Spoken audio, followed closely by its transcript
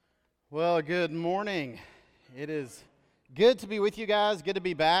Well, good morning. It is good to be with you guys. Good to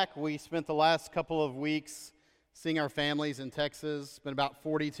be back. We spent the last couple of weeks seeing our families in Texas. It's been about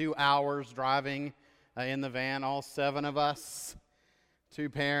 42 hours driving in the van, all 7 of us, 2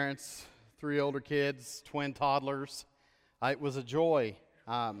 parents, 3 older kids, twin toddlers. It was a joy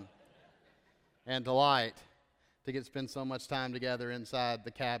and delight to get to spend so much time together inside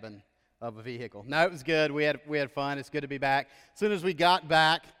the cabin of a vehicle. No, it was good. We had fun. It's good to be back. As soon as we got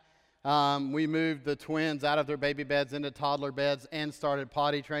back, we moved the twins out of their baby beds into toddler beds and started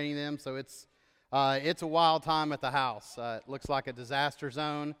potty training them. So it's a wild time at the house. It looks like a disaster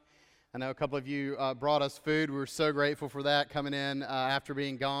zone. I know a couple of you brought us food. We were so grateful for that coming in after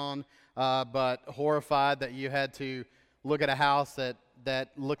being gone, but horrified that you had to look at a house that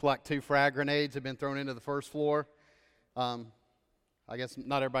looked like 2 frag grenades had been thrown into the first floor. I guess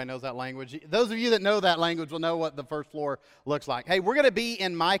not everybody knows that language. Those of you that know that language will know what the first floor looks like. Hey, we're going to be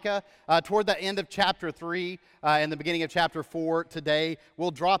in Micah toward the end of chapter 3 and the beginning of chapter 4 today.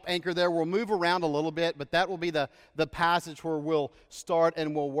 We'll drop anchor there. We'll move around a little bit, but that will be the passage where we'll start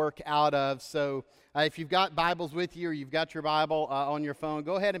and we'll work out of. So if you've got Bibles with you or you've got your Bible on your phone,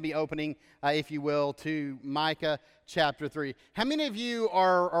 go ahead and be opening, if you will, to Micah chapter 3. How many of you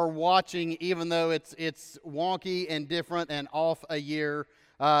are watching, even though it's wonky and different and off a year,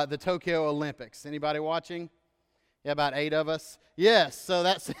 the Tokyo Olympics? Anybody watching? Yeah, about 8 of us. Yes, so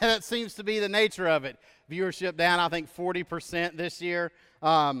that seems to be the nature of it. Viewership down, I think, 40% this year.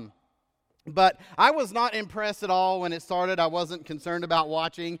 But I was not impressed at all when it started. I wasn't concerned about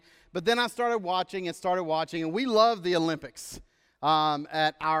watching. But then I started watching, and we love the Olympics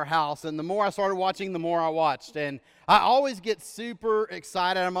at our house. And the more I started watching, the more I watched. And I always get super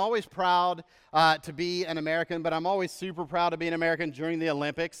excited. I'm always proud to be an American, but I'm always super proud to be an American during the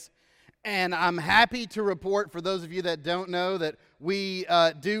Olympics. And I'm happy to report, for those of you that don't know, that we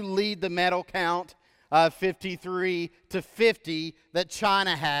do lead the medal count, 53 to 50, that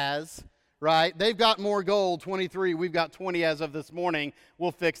China has. Right? They've got more gold, 23. We've got 20 as of this morning.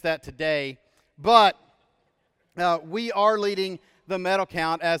 We'll fix that today. But we are leading the medal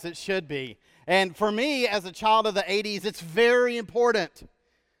count as it should be. And for me, as a child of the 80s, it's very important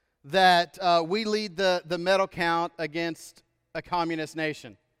that we lead the medal count against a communist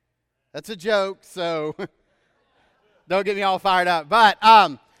nation. That's a joke, so don't get me all fired up. But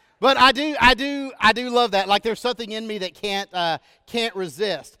I do love that. Like, there's something in me that can't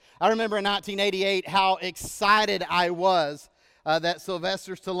resist. I remember in 1988 how excited I was that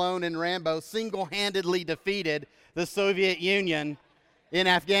Sylvester Stallone and Rambo single-handedly defeated the Soviet Union in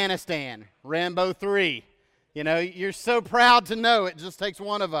Afghanistan. Rambo 3. You know, you're so proud to know it just takes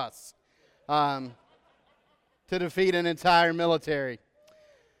one of us to defeat an entire military.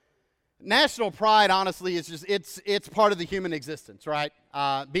 National pride, honestly, is just it's part of the human existence, right?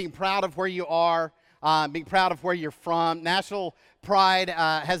 Being proud of where you are, being proud of where you're from. National pride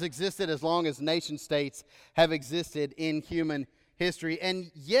has existed as long as nation states have existed in human history, and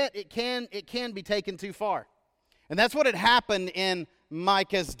yet it can be taken too far. And that's what had happened in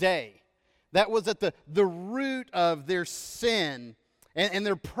Micah's day. That was at the root of their sin and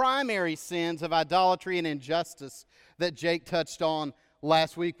their primary sins of idolatry and injustice that Jake touched on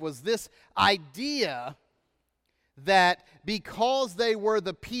last week, was this idea that because they were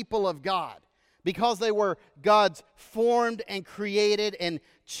the people of God, because they were God's formed and created and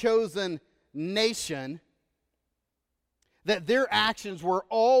chosen nation, that their actions were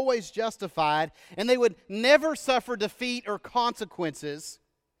always justified and they would never suffer defeat or consequences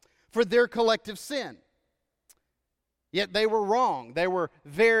for their collective sin. Yet they were wrong. They were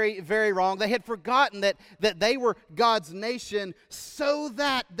very, very wrong. They had forgotten that they were God's nation so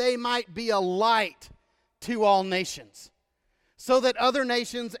that they might be a light to all nations, so that other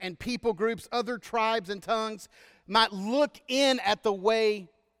nations and people groups, other tribes and tongues might look in at the way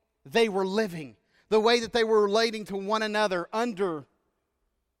they were living, the way that they were relating to one another under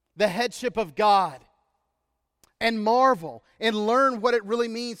the headship of God, and marvel and learn what it really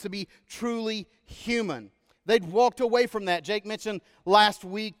means to be truly human. They'd walked away from that. Jake mentioned last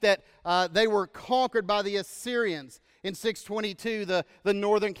week that they were conquered by the Assyrians in 622. The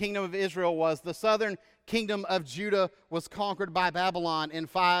northern kingdom of Israel was. The southern kingdom of Judah was conquered by Babylon in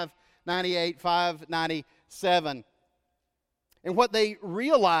 598, 597. And what they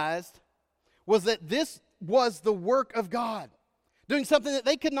realized was that this was the work of God, doing something that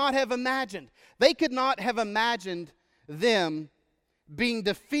they could not have imagined. They could not have imagined them being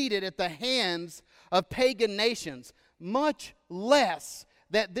defeated at the hands of pagan nations, much less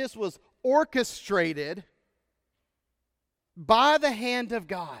that this was orchestrated by the hand of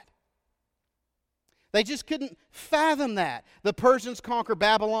God. They just couldn't fathom that. The Persians conquer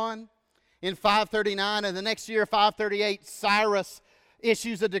Babylon. in 539, and the next year, 538, Cyrus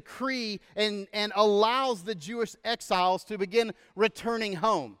issues a decree and allows the Jewish exiles to begin returning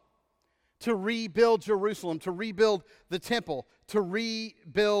home, to rebuild Jerusalem, to rebuild the temple, to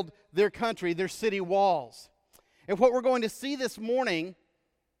rebuild their country, their city walls. And what we're going to see this morning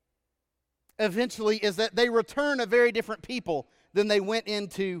eventually is that they return a very different people than they went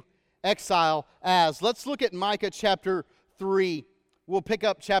into exile as. Let's look at Micah chapter 3. We'll pick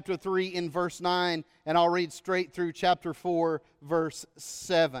up chapter 3 in verse 9, and I'll read straight through chapter 4, verse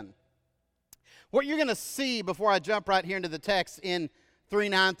 7. What you're going to see before I jump right here into the text in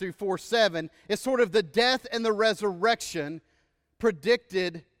 3:9 through 4:7 is sort of the death and the resurrection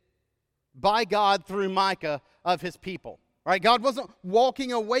predicted by God through Micah of his people. Right? God wasn't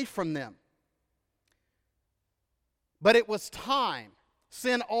walking away from them. But it was time.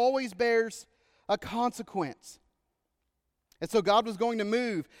 Sin always bears a consequence. And so God was going to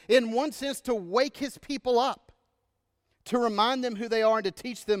move, in one sense, to wake his people up, to remind them who they are and to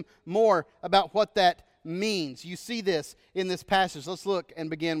teach them more about what that means. You see this in this passage. Let's look and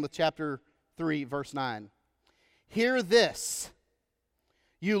begin with chapter 3, verse 9. Hear this,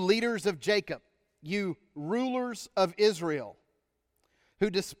 you leaders of Jacob, you rulers of Israel,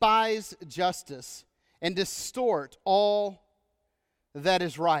 who despise justice and distort all that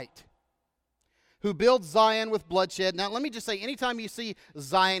is right, who build Zion with bloodshed. Now, let me just say, anytime you see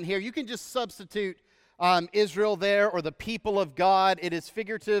Zion here, you can just substitute Israel there or the people of God. It is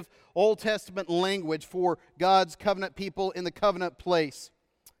figurative Old Testament language for God's covenant people in the covenant place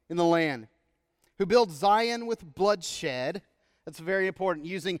in the land. Who build Zion with bloodshed. That's very important.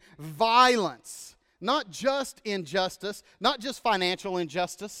 Using violence, not just injustice, not just financial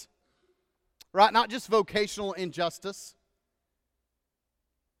injustice, right? Not just vocational injustice,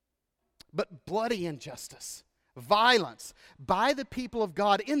 but bloody injustice, violence by the people of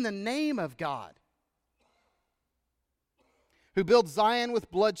God in the name of God, who build Zion with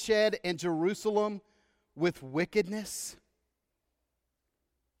bloodshed and Jerusalem with wickedness.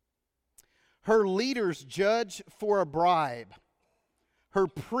 Her leaders judge for a bribe. Her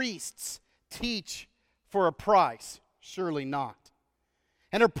priests teach for a price. Surely not.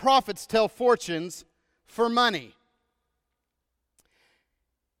 And her prophets tell fortunes for money.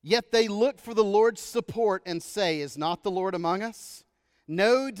 Yet they look for the Lord's support and say, is not the Lord among us?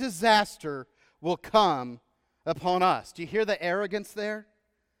 No disaster will come upon us. Do you hear the arrogance there?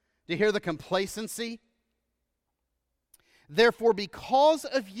 Do you hear the complacency? Therefore, because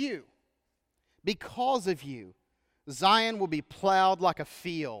of you, Zion will be plowed like a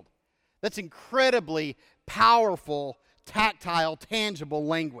field. That's incredibly powerful, tactile, tangible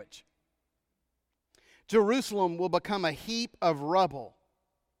language. Jerusalem will become a heap of rubble.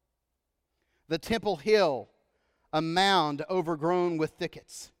 The Temple Hill, a mound overgrown with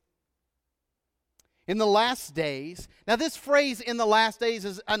thickets. In the last days, now this phrase in the last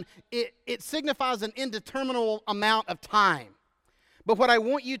days it signifies an indeterminate amount of time. But what I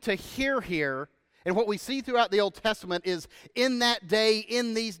want you to hear here, and what we see throughout the Old Testament, is in that day,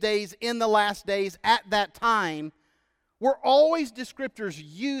 in these days, in the last days, at that time, were always descriptors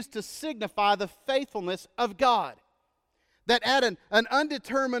used to signify the faithfulness of God. That at an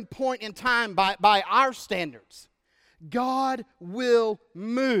undetermined point in time by our standards, God will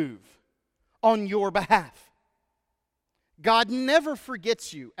move on your behalf. God never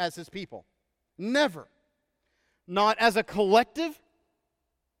forgets you as his people. Never. Not as a collective,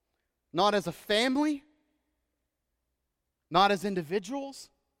 not as a family, not as individuals.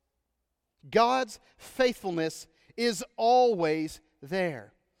 God's faithfulness is always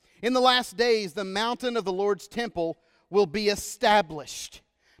there. In the last days, the mountain of the Lord's temple will be established.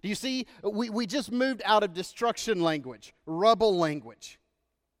 Do you see? We just moved out of destruction language, rubble language,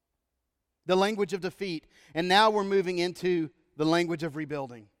 the language of defeat, and now we're moving into the language of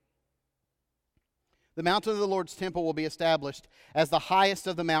rebuilding. The mountain of the Lord's temple will be established as the highest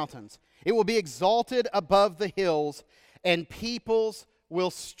of the mountains. It will be exalted above the hills, and peoples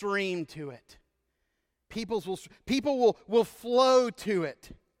will stream to it. People will flow to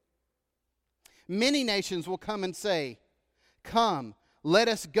it. Many nations will come and say, come, let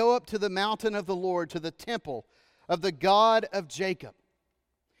us go up to the mountain of the Lord, to the temple of the God of Jacob.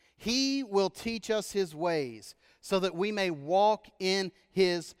 He will teach us his ways, so that we may walk in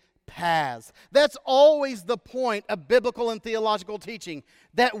his paths. That's always the point of biblical and theological teaching,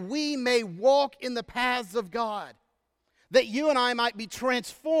 that we may walk in the paths of God, that you and I might be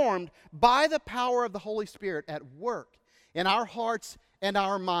transformed by the power of the Holy Spirit at work in our hearts and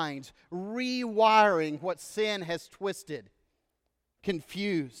our minds, rewiring what sin has twisted,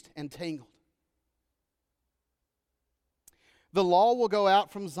 confused, and tangled. The law will go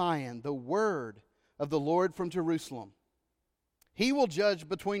out from Zion, the word of the Lord from Jerusalem. He will judge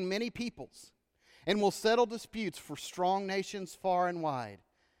between many peoples and will settle disputes for strong nations far and wide.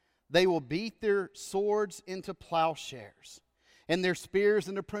 They will beat their swords into plowshares and their spears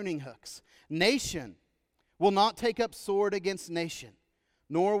into pruning hooks. Nation will not take up sword against nation,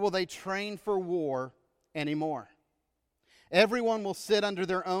 nor will they train for war anymore. Everyone will sit under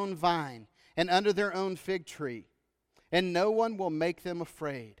their own vine and under their own fig tree, and no one will make them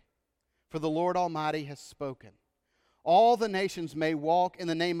afraid, for the Lord Almighty has spoken. All the nations may walk in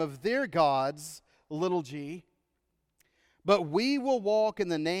the name of their gods, little g, but we will walk in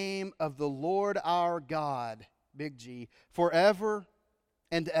the name of the Lord our God, big G, forever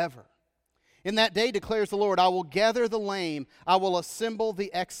and ever. In that day, declares the Lord, I will gather the lame, I will assemble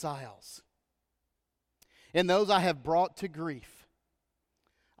the exiles. And those I have brought to grief,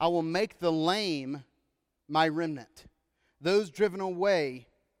 I will make the lame my remnant, those driven away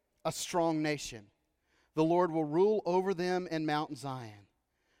a strong nation. The Lord will rule over them in Mount Zion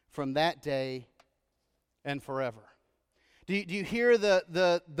from that day and forever. Do you hear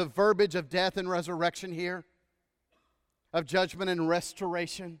the verbiage of death and resurrection here? Of judgment and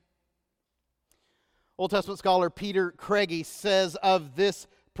restoration? Old Testament scholar Peter Craigie says of this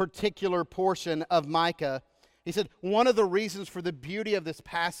particular portion of Micah, he said, one of the reasons for the beauty of this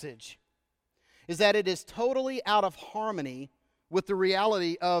passage is that it is totally out of harmony with the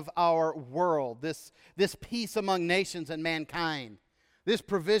reality of our world, this peace among nations and mankind, this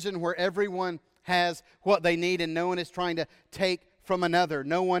provision where everyone has what they need and no one is trying to take from another.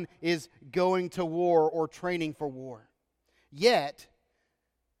 No one is going to war or training for war. Yet,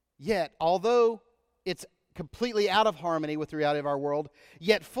 although it's completely out of harmony with the reality of our world,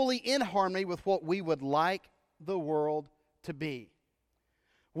 yet fully in harmony with what we would like the world to be.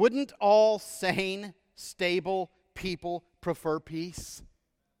 Wouldn't all sane, stable people prefer peace?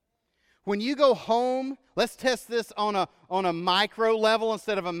 When you go home, let's test this on a micro level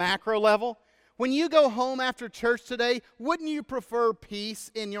instead of a macro level. When you go home after church today, wouldn't you prefer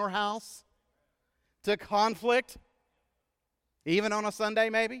peace in your house to conflict? Even on a Sunday,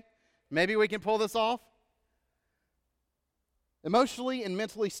 maybe? Maybe we can pull this off. Emotionally and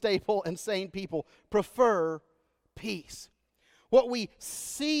mentally stable and sane people prefer peace. What we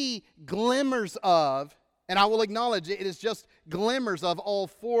see glimmers of, and I will acknowledge it is just glimmers of all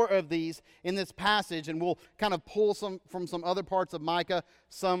four of these in this passage, and we'll kind of pull some from some other parts of Micah,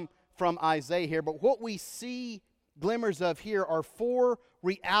 some from Isaiah here. But what we see glimmers of here are four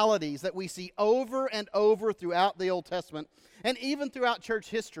realities that we see over and over throughout the Old Testament and even throughout church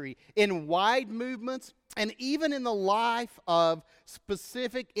history in wide movements and even in the life of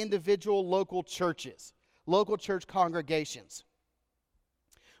specific individual local churches, local church congregations.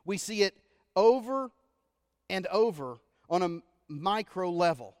 We see it over and over on a micro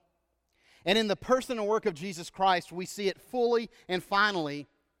level. And in the person and work of Jesus Christ, we see it fully and finally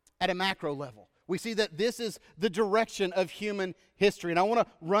at a macro level. We see that this is the direction of human history. And I want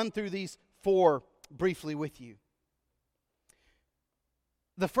to run through these four briefly with you.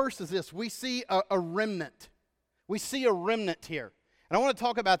 The first is this. We see a remnant. We see a remnant here. And I want to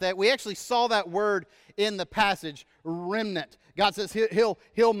talk about that. We actually saw that word in the passage, remnant. God says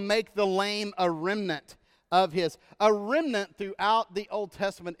he'll make the lame a remnant of his. A remnant throughout the Old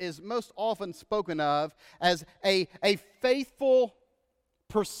Testament is most often spoken of as a faithful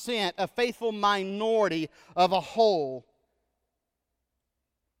percent, a faithful minority of a whole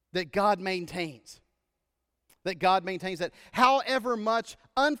that God maintains. That God maintains that however much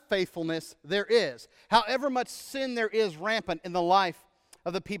unfaithfulness there is, however much sin there is rampant in the life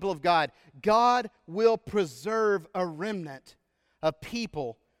of the people of God, God will preserve a remnant of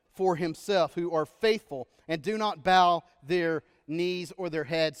people for himself who are faithful and do not bow their knees or their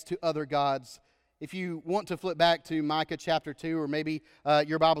heads to other gods. If you want to flip back to Micah chapter 2, or maybe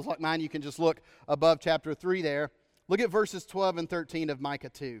your Bible's like mine, you can just look above chapter 3 there. Look at verses 12 and 13 of Micah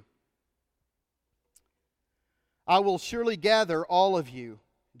 2. I will surely gather all of you,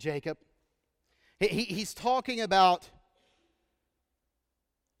 Jacob. He's talking about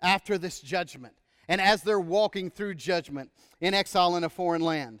after this judgment, and as they're walking through judgment in exile in a foreign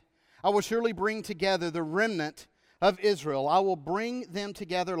land. I will surely bring together the remnant of Israel. I will bring them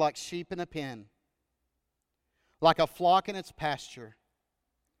together like sheep in a pen, like a flock in its pasture.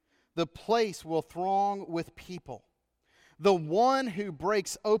 The place will throng with people. The one who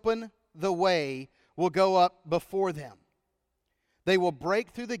breaks open the way will go up before them. They will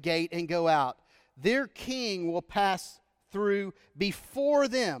break through the gate and go out. Their king will pass through before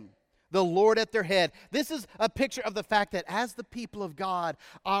them, the Lord at their head. This is a picture of the fact that as the people of God,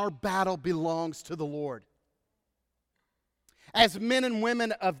 our battle belongs to the Lord. As men and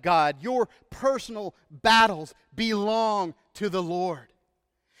women of God, your personal battles belong to the Lord.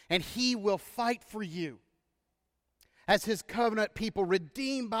 And He will fight for you as His covenant people,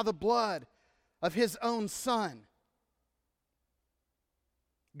 redeemed by the blood of His own Son.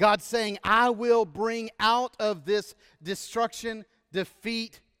 God's saying, I will bring out of this destruction,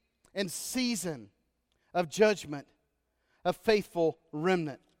 defeat, and season of judgment a faithful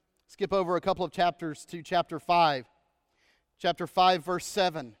remnant. Skip over a couple of chapters to chapter 5. Chapter 5, verse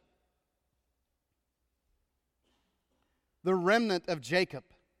 7. The remnant of Jacob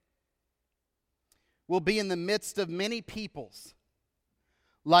will be in the midst of many peoples,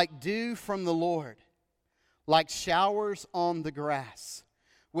 like dew from the Lord, like showers on the grass,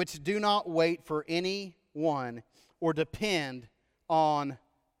 which do not wait for any one or depend on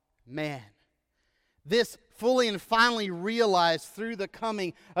man. This fully and finally realized through the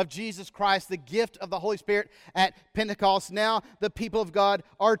coming of Jesus Christ, the gift of the Holy Spirit at Pentecost. Now the people of God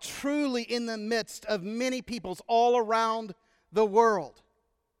are truly in the midst of many peoples all around the world.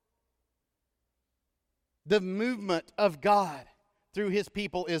 The movement of God through His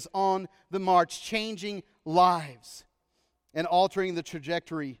people is on the march, changing lives and altering the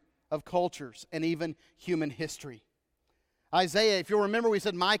trajectory of cultures and even human history. Isaiah, if you'll remember, we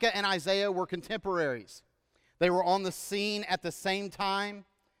said Micah and Isaiah were contemporaries. They were on the scene at the same time,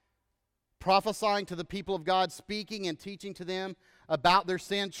 prophesying to the people of God, speaking and teaching to them about their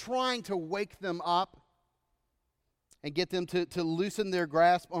sin, trying to wake them up and get them to loosen their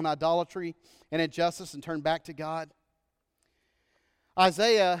grasp on idolatry and injustice and turn back to God.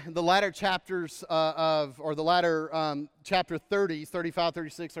 Isaiah, the latter chapters chapter 30, 35,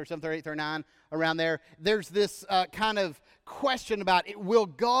 36, 37, 38, 39, around there, there's this kind of question about, will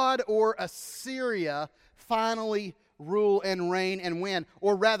God or Assyria finally rule and reign and win?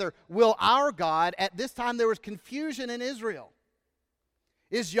 Or rather, will our God, at this time there was confusion in Israel.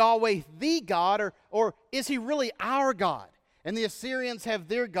 Is Yahweh the God, or is He really our God? And the Assyrians have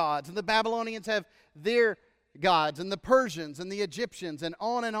their gods, and the Babylonians have their gods, and the Persians and the Egyptians, and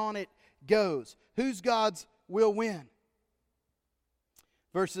on it goes. Whose gods will win?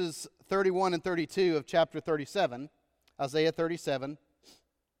 Verses 31 and 32 of chapter 37, Isaiah 37,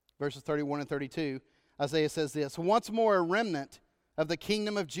 verses 31 and 32, Isaiah says this, once more a remnant of the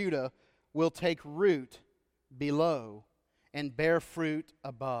kingdom of Judah will take root below and bear fruit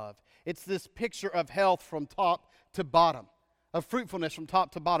above. It's this picture of health from top to bottom, of fruitfulness from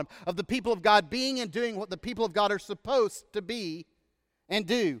top to bottom, of the people of God being and doing what the people of God are supposed to be and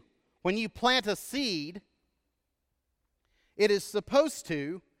do. When you plant a seed, it is supposed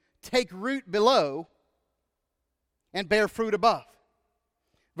to take root below and bear fruit above.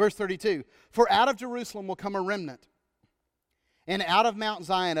 Verse 32, for out of Jerusalem will come a remnant, and out of Mount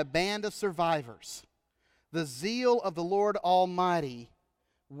Zion a band of survivors. The zeal of the Lord Almighty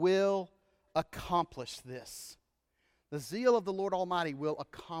will accomplish this. The zeal of the Lord Almighty will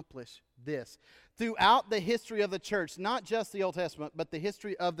accomplish this. Throughout the history of the church, not just the Old Testament, but the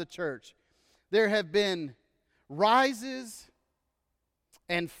history of the church, there have been rises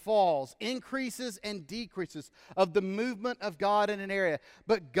and falls, increases and decreases of the movement of God in an area.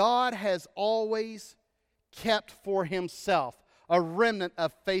 But God has always kept for Himself a remnant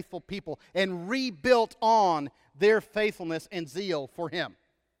of faithful people and rebuilt on their faithfulness and zeal for Him.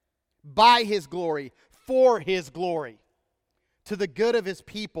 By His glory, for His glory, to the good of His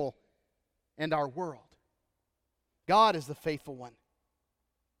people and our world. God is the faithful one.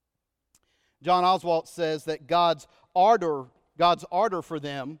 John Oswalt says that God's ardor for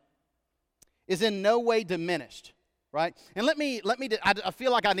them is in no way diminished, right? And I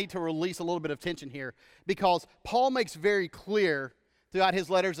feel like I need to release a little bit of tension here, because Paul makes very clear throughout his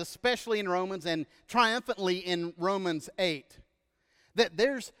letters, especially in Romans and triumphantly in Romans 8, that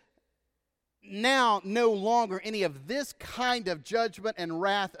there's now no longer any of this kind of judgment and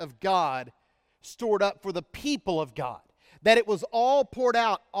wrath of God stored up for the people of God. That it was all poured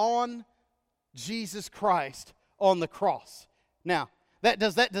out on Jesus Christ on the cross. Now,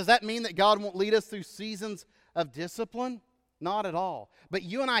 does that mean that God won't lead us through seasons of discipline? Not at all. But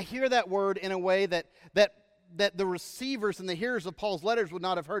you and I hear that word in a way that the receivers and the hearers of Paul's letters would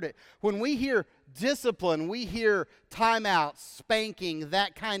not have heard it. When we hear discipline, we hear timeout, spanking,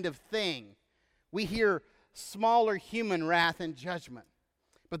 that kind of thing. We hear smaller human wrath and judgment.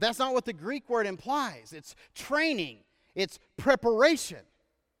 But that's not what the Greek word implies. It's training. It's preparation.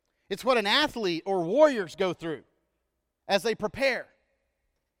 It's what an athlete or warriors go through as they prepare.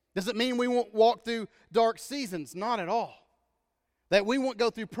 Does it mean we won't walk through dark seasons? Not at all. That we won't go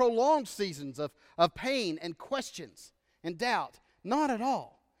through prolonged seasons of pain and questions and doubt? Not at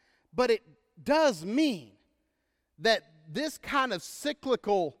all. But it does mean that this kind of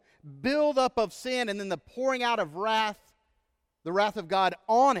cyclical buildup of sin and then the pouring out of wrath, the wrath of God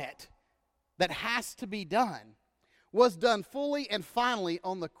on it, that has to be done, was done fully and finally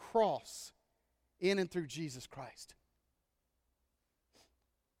on the cross in and through Jesus Christ.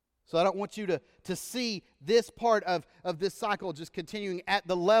 So I don't want you to see this part of this cycle just continuing at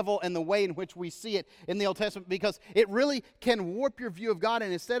the level and the way in which we see it in the Old Testament, because it really can warp your view of God.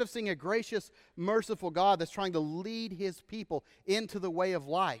 And instead of seeing a gracious, merciful God that's trying to lead His people into the way of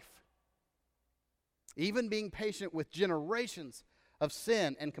life, even being patient with generations of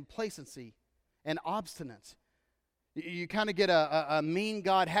sin and complacency and obstinance, you kind of get a mean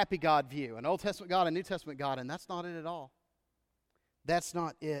God, happy God view, an Old Testament God, a New Testament God, and that's not it at all. That's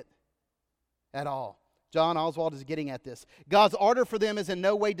not it at all. John Oswald is getting at this. God's order for them is in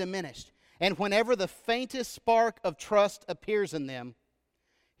no way diminished, and whenever the faintest spark of trust appears in them,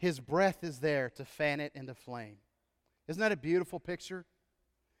 His breath is there to fan it into flame. Isn't that a beautiful picture?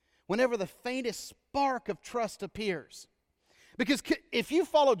 Whenever the faintest spark of trust appears. Because if you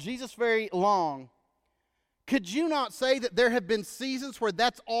follow Jesus very long, could you not say that there have been seasons where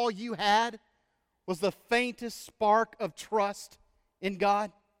that's all you had was the faintest spark of trust in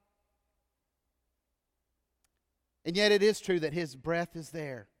God? And yet it is true that His breath is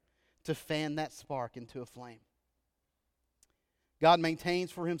there to fan that spark into a flame. God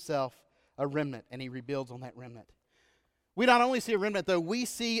maintains for Himself a remnant, and He rebuilds on that remnant. We not only see a remnant, though, we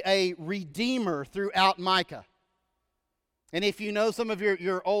see a redeemer throughout Micah. And if you know some of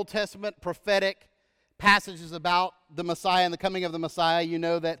your Old Testament prophetic passages about the Messiah and the coming of the Messiah, you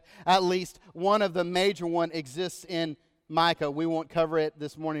know that at least one of the major one exists in Micah. We won't cover it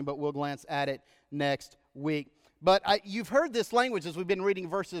this morning, but we'll glance at it next week. But you've heard this language as we've been reading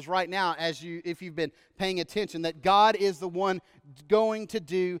verses right now, if you've been paying attention, that God is the one going to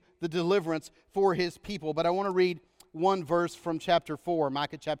do the deliverance for His people. But I want to read one verse from chapter 4,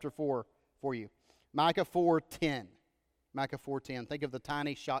 Micah chapter 4, for you. Micah 4:10. Micah 4:10. Think of the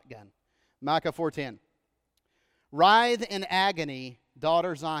tiny shotgun. Micah 4:10. Writhe in agony,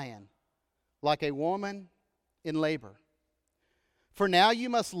 daughter Zion, like a woman in labor. For now you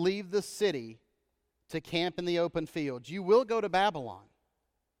must leave the city to camp in the open fields. You will go to Babylon.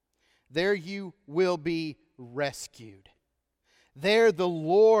 There you will be rescued. There the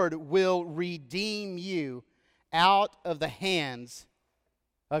Lord will redeem you out of the hands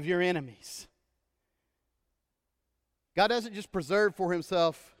of your enemies. God doesn't just preserve for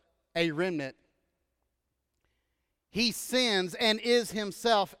Himself a remnant. He sends and is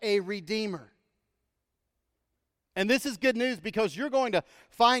Himself a redeemer. And this is good news, because you're going to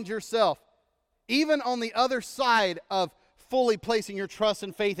find yourself even on the other side of fully placing your trust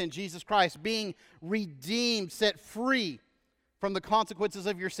and faith in Jesus Christ, being redeemed, set free from the consequences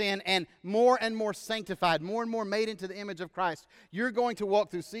of your sin, and more sanctified, more and more made into the image of Christ. You're going to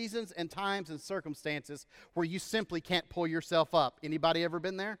walk through seasons and times and circumstances where you simply can't pull yourself up. Anybody ever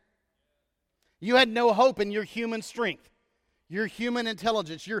been there? You had no hope in your human strength, your human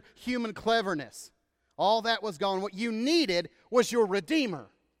intelligence, your human cleverness. All that was gone. What you needed was your Redeemer.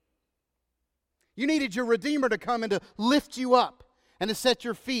 You needed your Redeemer to come and to lift you up and to set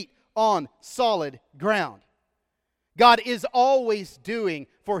your feet on solid ground. God is always doing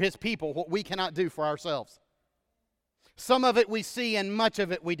for His people what we cannot do for ourselves. Some of it we see and much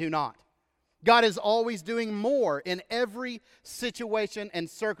of it we do not. God is always doing more in every situation and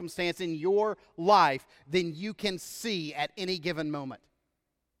circumstance in your life than you can see at any given moment.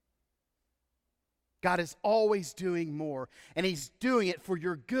 God is always doing more, and He's doing it for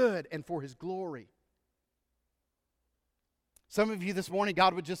your good and for His glory. Some of you this morning,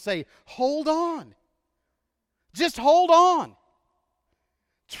 God would just say, hold on. Just hold on.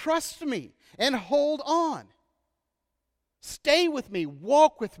 Trust me and hold on. Stay with me.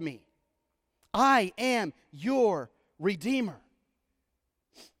 Walk with me. I am your Redeemer.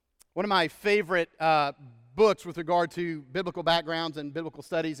 One of my favorite books with regard to biblical backgrounds and biblical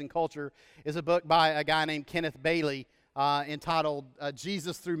studies and culture is a book by a guy named Kenneth Bailey entitled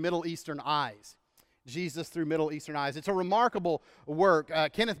Jesus Through Middle Eastern Eyes. Jesus Through Middle Eastern Eyes. It's a remarkable work.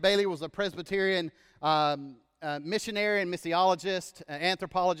 Kenneth Bailey was a Presbyterian missionary and missiologist,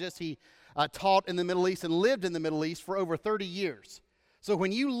 anthropologist. He taught in the Middle East and lived in the Middle East for over 30 years. So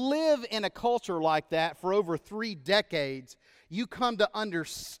when you live in a culture like that for over 3 decades, you come to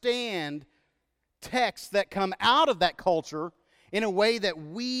understand texts that come out of that culture in a way that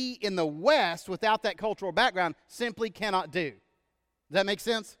we in the West, without that cultural background, simply cannot do. Does that make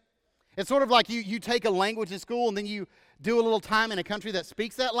sense? It's sort of like you take a language in school and then you do a little time in a country that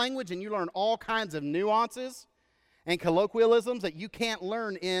speaks that language and you learn all kinds of nuances and colloquialisms that you can't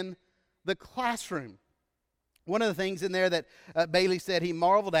learn in the classroom. One of the things in there that Bailey said he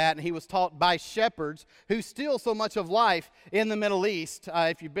marveled at, and he was taught by shepherds who steal so much of life in the Middle East.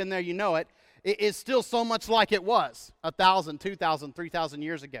 If you've been there, you know it. It is still so much like it was 1,000, 2,000, 3,000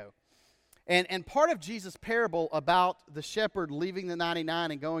 years ago. And part of Jesus' parable about the shepherd leaving the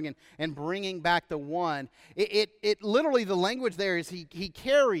 99 and going and bringing back the one, it literally, the language there is he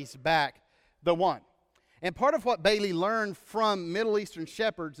carries back the one. And part of what Bailey learned from Middle Eastern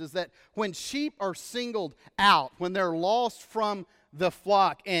shepherds is that when sheep are singled out, when they're lost from the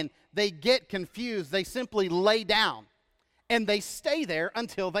flock and they get confused, they simply lay down and they stay there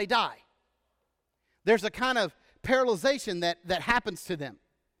until they die. There's a kind of paralyzation that happens to them.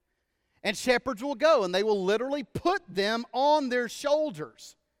 And shepherds will go and they will literally put them on their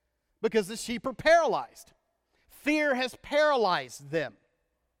shoulders because the sheep are paralyzed. Fear has paralyzed them.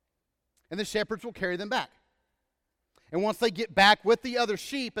 And the shepherds will carry them back. And once they get back with the other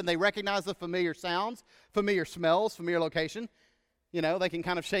sheep and they recognize the familiar sounds, familiar smells, familiar location, they can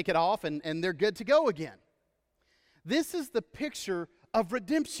kind of shake it off and they're good to go again. This is the picture of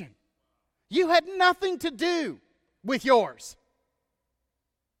redemption. You had nothing to do with yours.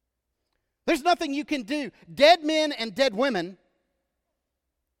 There's nothing you can do. Dead men and dead women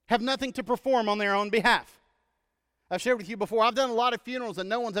have nothing to perform on their own behalf. I've shared with you before, I've done a lot of funerals and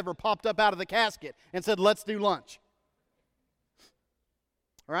no one's ever popped up out of the casket and said, let's do lunch.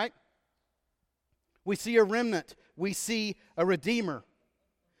 All right? We see a remnant. We see a redeemer.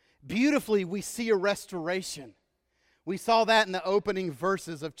 Beautifully, we see a restoration. We saw that in the opening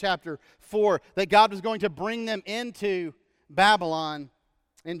verses of chapter 4, that God was going to bring them into Babylon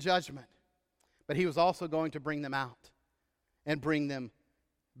in judgment. But He was also going to bring them out and bring them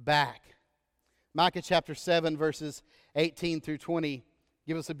back. Micah chapter 7, verses 18 through 20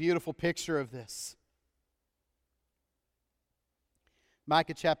 give us a beautiful picture of this.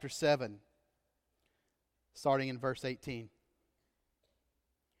 Micah chapter 7, starting in verse 18.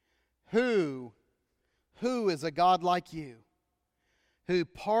 Who is a God like you, who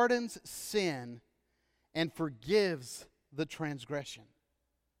pardons sin and forgives the transgression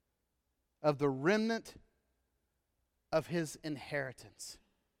of the remnant of His inheritance?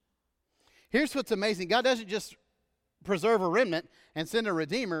 Here's what's amazing. God doesn't just preserve a remnant and send a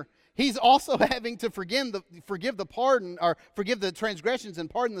redeemer. He's also having to forgive the transgressions and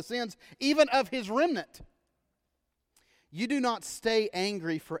pardon the sins even of His remnant. You do not stay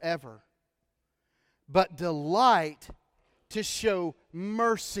angry forever, but delight to show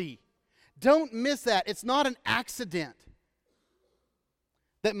mercy. Don't miss that. It's not an accident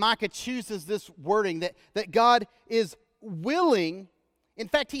that Micah chooses this wording, that God is willing. In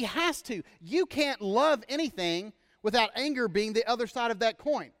fact, He has to. You can't love anything without anger being the other side of that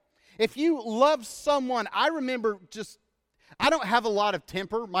coin. If you love someone, I remember I don't have a lot of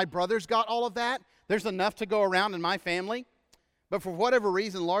temper. My brother's got all of that. There's enough to go around in my family. But for whatever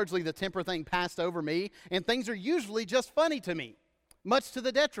reason, largely the temper thing passed over me, and things are usually just funny to me, much to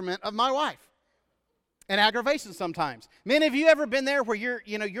the detriment of my wife. And aggravation sometimes. Men, have you ever been there where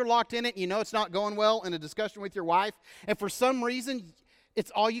you're locked in it and it's not going well in a discussion with your wife, and for some reason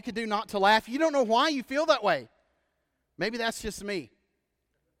it's all you can do not to laugh? You don't know why you feel that way. Maybe that's just me.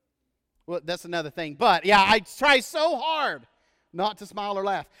 Well, that's another thing. But yeah, I try so hard not to smile or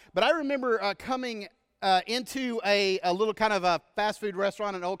laugh. But I remember coming into a little kind of a fast food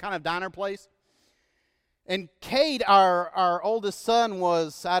restaurant, an old kind of diner place. And Cade, our oldest son,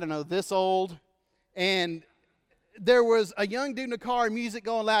 was, this old. And there was a young dude in the car, music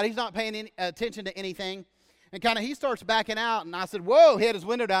going loud. He's not paying any attention to anything. And he starts backing out. And I said, whoa. He had his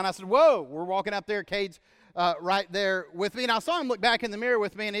window down. I said, whoa. We're walking up there. Cade's right there with me. And I saw him look back in the mirror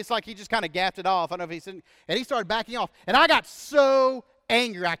with me. And it's like he just kind of gapped it off. I don't know if he said, and he started backing off. And I got so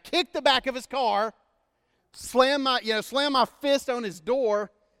angry. I kicked the back of his car, slammed my fist on his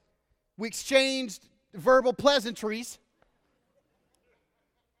door. We exchanged verbal pleasantries.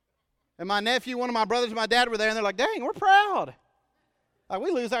 And my nephew, one of my brothers, and my dad were there, and they're like, dang, we're proud. Like, we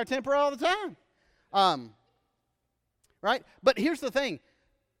lose our temper all the time. Right? But here's the thing.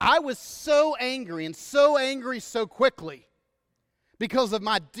 I was so angry so quickly because of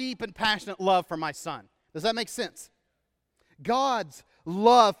my deep and passionate love for my son. Does that make sense? God's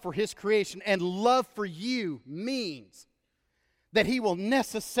love for His creation and love for you means that He will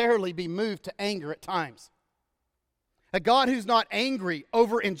necessarily be moved to anger at times. A God who's not angry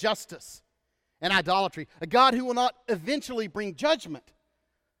over injustice and idolatry. A God who will not eventually bring judgment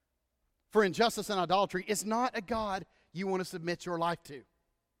for injustice and idolatry is not a God you want to submit your life to.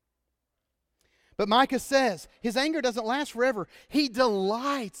 But Micah says His anger doesn't last forever. He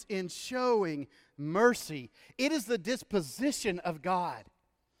delights in showing mercy. It is the disposition of God.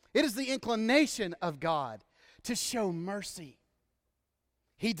 It is the inclination of God to show mercy.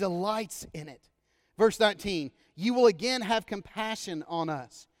 He delights in it. Verse 19, you will again have compassion on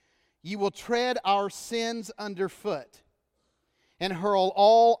us. You will tread our sins underfoot and hurl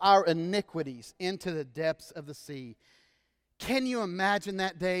all our iniquities into the depths of the sea. Can you imagine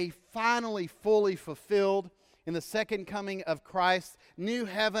that day finally fully fulfilled in the second coming of Christ? New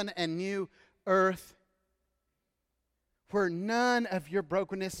heaven and new earth, where none of your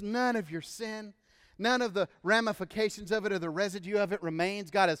brokenness, none of your sin, none of the ramifications of it or the residue of it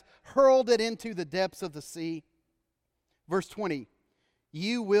remains. God has hurled it into the depths of the sea. Verse 20,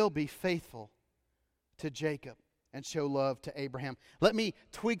 you will be faithful to Jacob and show love to Abraham. Let me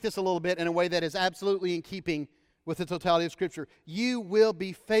tweak this a little bit in a way that is absolutely in keeping with the totality of Scripture. You will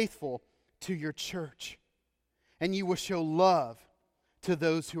be faithful to your church, and you will show love to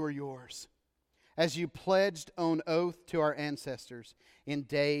those who are yours, as you pledged on oath to our ancestors in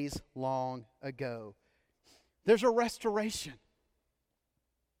days long ago. There's a restoration.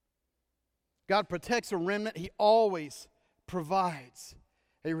 God protects a remnant. He always provides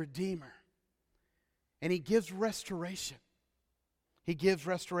a redeemer. And He gives restoration. He gives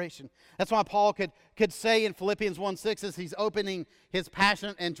restoration. That's why Paul could say in Philippians 1:6 as he's opening his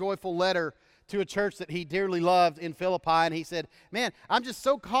passionate and joyful letter to a church that he dearly loved in Philippi, and he said, man, I'm just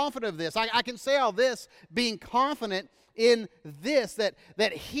so confident of this. I can say all this being confident in this,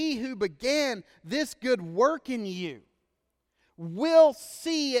 that He who began this good work in you will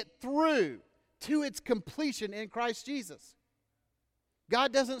see it through to its completion in Christ Jesus.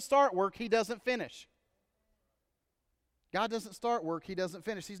 God doesn't start work He doesn't finish. God doesn't start work He doesn't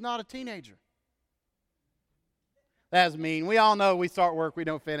finish. He's not a teenager. That's mean. We all know we start work we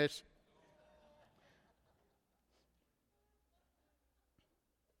don't finish.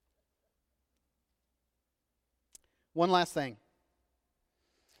 One last thing.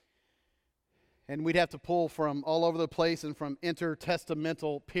 And we'd have to pull from all over the place and from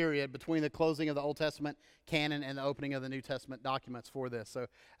intertestamental period between the closing of the Old Testament canon and the opening of the New Testament documents for this. So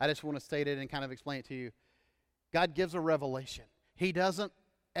I just want to state it and kind of explain it to you. God gives a revelation. He doesn't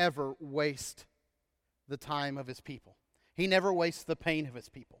ever waste the time of His people. He never wastes the pain of His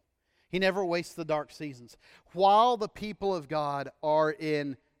people. He never wastes the dark seasons. While the people of God are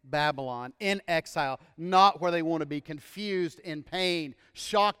in Babylon, in exile, not where they want to be, confused, in pain,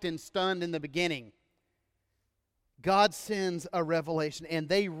 shocked and stunned in the beginning, God sends a revelation, and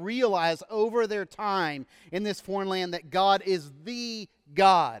they realize over their time in this foreign land that God is the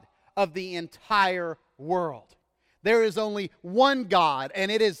God of the entire world. There is only one God, and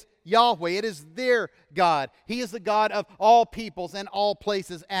it is Yahweh. It is their God. He is the God of all peoples and all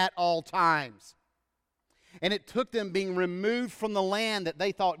places at all times. And it took them being removed from the land that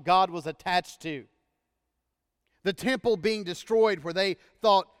they thought God was attached to, the temple being destroyed where they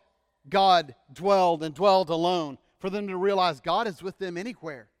thought God dwelled and dwelled alone, for them to realize God is with them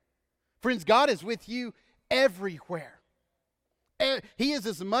anywhere. Friends, God is with you everywhere. He is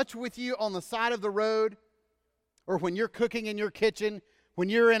as much with you on the side of the road, or when you're cooking in your kitchen, when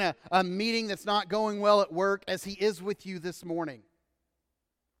you're in a meeting that's not going well at work, as He is with you this morning.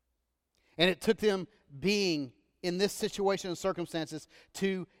 And it took them being in this situation and circumstances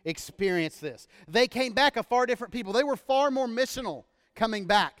to experience this. They came back a far different people. They were far more missional coming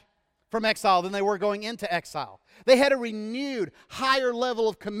back from exile than they were going into exile. They had a renewed, higher level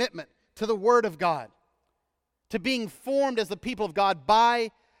of commitment to the Word of God, to being formed as the people of God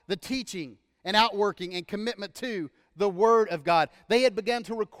by the teaching and outworking and commitment to the Word of God. They had begun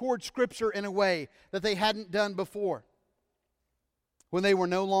to record Scripture in a way that they hadn't done before, when they were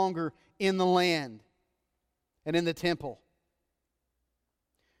no longer in the land and in the temple.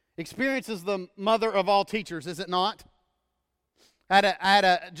 Experience is the mother of all teachers, is it not? I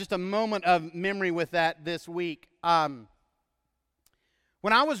had just a moment of memory with that this week. When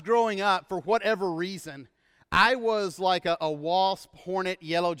I was growing up, for whatever reason, I was like a wasp, hornet,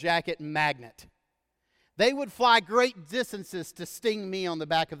 yellow jacket magnet. They would fly great distances to sting me on the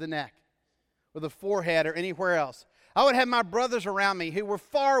back of the neck, or the forehead, or anywhere else. I would have my brothers around me who were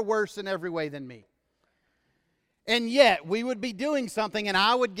far worse in every way than me. And yet, we would be doing something and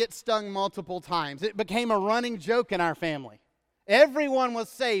I would get stung multiple times. It became a running joke in our family. Everyone was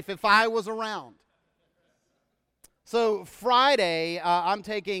safe if I was around. So Friday, I'm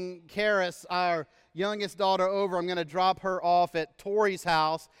taking Karis, our youngest daughter, over. I'm going to drop her off at Tori's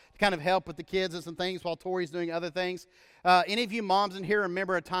house to kind of help with the kids and some things while Tori's doing other things. Any of you moms in here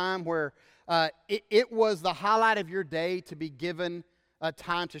remember a time where it was the highlight of your day to be given a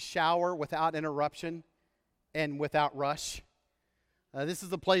time to shower without interruption and without rush? This is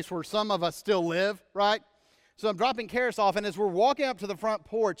the place where some of us still live, right? So I'm dropping Karis off, and as we're walking up to the front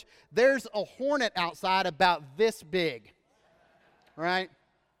porch, there's a hornet outside about this big, right?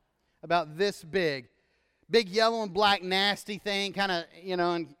 About this big. Big yellow and black nasty thing, kind of, and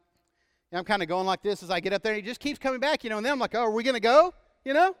I'm kind of going like this as I get up there. And he just keeps coming back, and then I'm like, oh, are we going to go?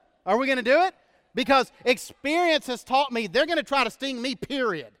 Are we going to do it? Because experience has taught me they're going to try to sting me,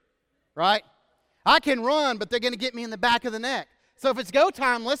 period, right? I can run, but they're going to get me in the back of the neck. So if it's go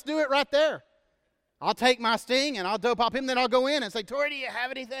time, let's do it right there. I'll take my sting and I'll dope pop him, then I'll go in and say, Tori, do you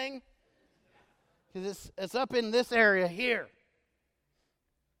have anything? Because it's up in this area here.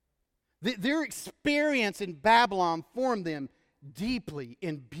 Their experience in Babylon formed them deeply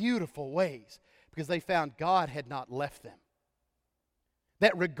in beautiful ways because they found God had not left them.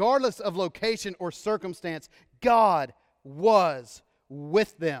 That regardless of location or circumstance, God was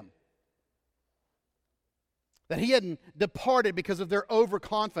with them. That He hadn't departed because of their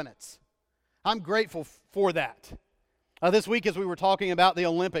overconfidence. I'm grateful for that. This week as we were talking about the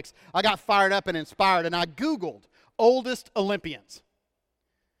Olympics, I got fired up and inspired, and I Googled oldest Olympians.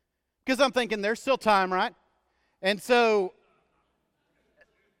 Because I'm thinking there's still time, right? And so,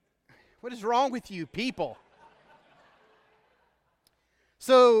 what is wrong with you people?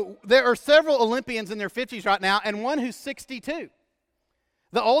 So there are several Olympians in their 50s right now, and one who's 62.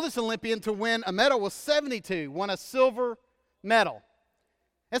 The oldest Olympian to win a medal was 72, won a silver medal.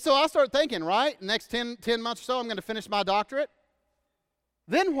 And so I start thinking, right, next 10 months or so, I'm going to finish my doctorate.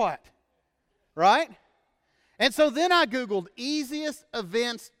 Then what? Right? And so then I Googled easiest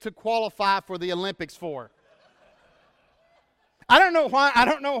events to qualify for the Olympics for. I don't know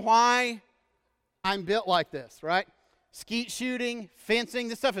why I'm built like this, right? Skeet shooting, fencing,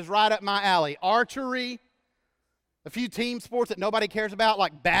 this stuff is right up my alley. Archery, a few team sports that nobody cares about,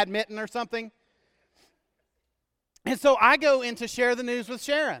 like badminton or something. And so I go in to share the news with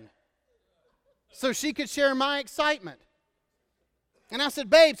Sharon so she could share my excitement. And I said,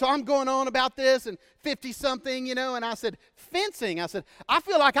 babe, so I'm going on about this and 50-something, and I said, fencing. I said, I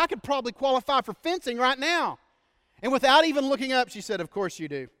feel like I could probably qualify for fencing right now. And without even looking up, she said, of course you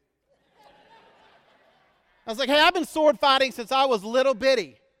do. I was like, hey, I've been sword fighting since I was little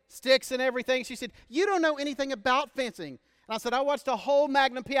bitty, sticks and everything. She said, you don't know anything about fencing. And I said, I watched a whole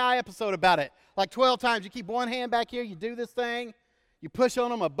Magnum P.I. episode about it, like 12 times. You keep one hand back here, you do this thing, you push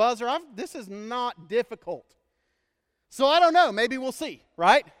on them a buzzer. This is not difficult. So I don't know. Maybe we'll see,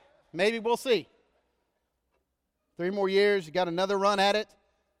 right? Maybe we'll see. 3 more years, you got another run at it.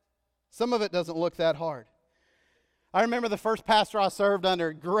 Some of it doesn't look that hard. I remember the first pastor I served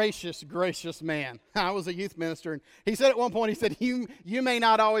under, gracious man. I was a youth minister, and he said at one point, he said, you may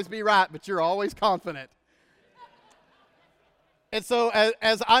not always be right, but you're always confident. And so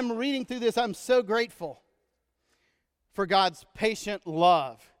as I'm reading through this, I'm so grateful for God's patient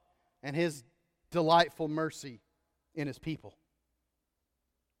love and His delightful mercy in His people.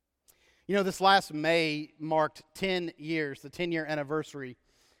 This last May marked 10 years, the 10-year anniversary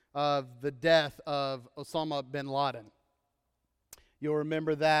of the death of Osama bin Laden. You'll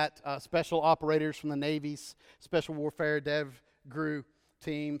remember that special operators from the Navy's Special Warfare DevGru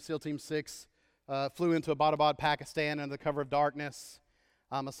team, SEAL Team 6, flew into Abbottabad, Pakistan under the cover of darkness,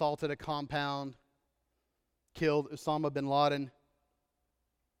 assaulted a compound, killed Osama bin Laden.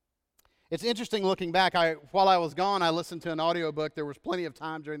 It's interesting looking back. While I was gone, I listened to an audiobook. There was plenty of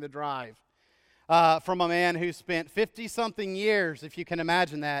time during the drive from a man who spent 50-something years, if you can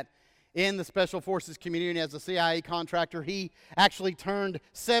imagine that, in the Special Forces community as a CIA contractor. He actually turned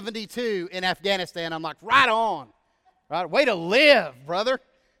 72 in Afghanistan. I'm like, right on. Right? Way to live, brother.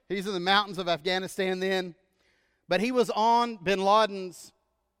 He's in the mountains of Afghanistan then. But he was on bin Laden's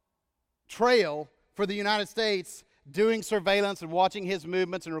trail for the United States, doing surveillance and watching his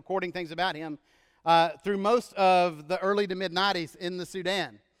movements and recording things about him through most of the early to mid-90s in the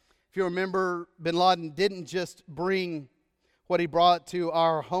Sudan. If you remember, bin Laden didn't just bring what he brought to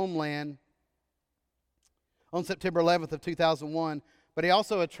our homeland on September 11th of 2001, but he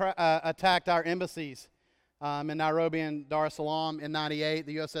also attacked our embassies in Nairobi and Dar es Salaam in 98,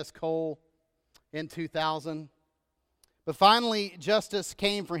 the USS Cole in 2000. But finally, justice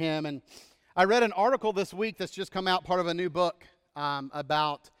came for him, and I read an article this week that's just come out, part of a new book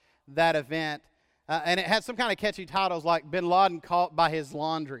about that event, and it had some kind of catchy titles like Bin Laden Caught by His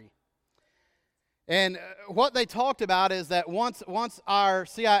Laundry. And what they talked about is that once our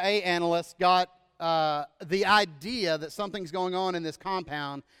CIA analysts got the idea that something's going on in this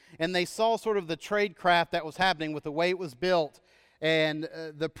compound, and they saw sort of the tradecraft that was happening with the way it was built and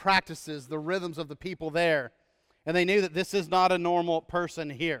the practices, the rhythms of the people there, and they knew that this is not a normal person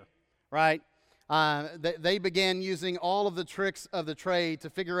here, right? They began using all of the tricks of the trade to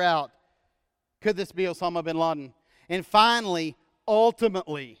figure out Could this be Osama bin Laden? And finally,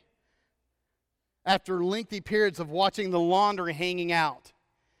 ultimately, after lengthy periods of watching the laundry hanging out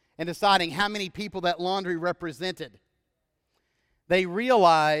and deciding how many people that laundry represented, they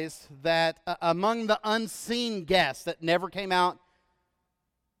realized that among the unseen guests that never came out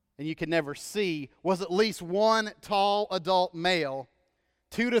and you could never see was at least one tall adult male,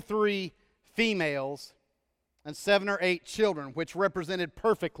 2 to 3 females, and 7 or 8 children, which represented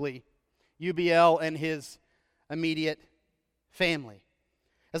perfectly UBL and his immediate family.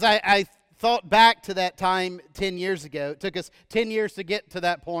 As I thought back to that time 10 years ago, it took us 10 years to get to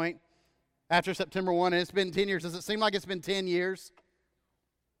that point after September 1, and it's been 10 years. Does it seem like it's been 10 years?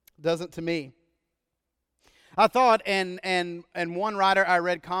 Doesn't to me. I thought, and one writer I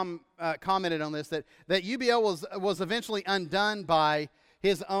read commented on this, that UBL was eventually undone by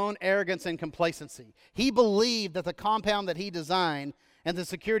his own arrogance and complacency. He believed that the compound that he designed and the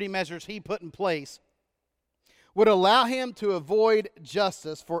security measures he put in place would allow him to avoid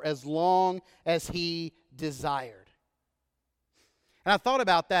justice for as long as he desired. And I thought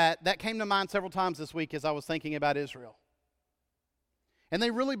about that. That came to mind several times this week as I was thinking about Israel. And they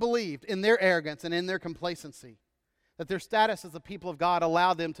really believed in their arrogance and in their complacency that their status as the people of God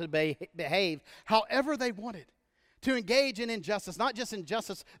allowed them to behave however they wanted, to engage in injustice, not just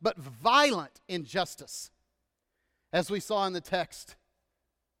injustice, but violent injustice, as we saw in the text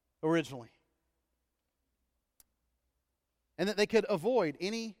originally. And that they could avoid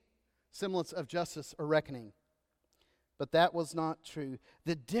any semblance of justice or reckoning. But that was not true.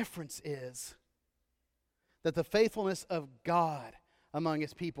 The difference is that the faithfulness of God among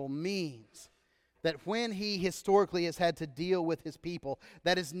his people means that when he historically has had to deal with his people,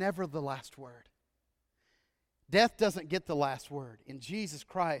 that is never the last word. Death doesn't get the last word. In Jesus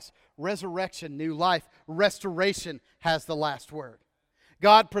Christ, resurrection, new life, restoration has the last word.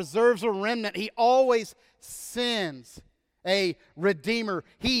 God preserves a remnant. He always sends a redeemer.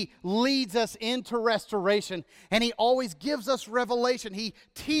 He leads us into restoration, and he always gives us revelation. He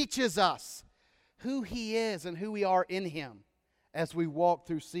teaches us who he is and who we are in him as we walk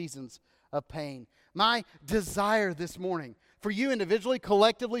through seasons of pain. My desire this morning, for you individually,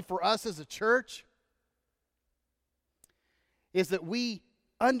 collectively, for us as a church, is that we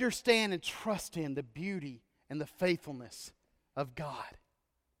understand and trust in the beauty and the faithfulness of God.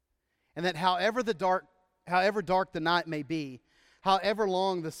 And that however dark the night may be, however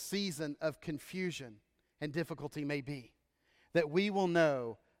long the season of confusion and difficulty may be, that we will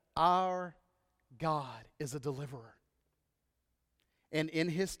know our God is a deliverer. And in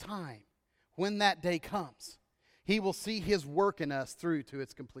his time, when that day comes, he will see his work in us through to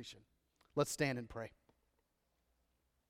its completion. Let's stand and pray.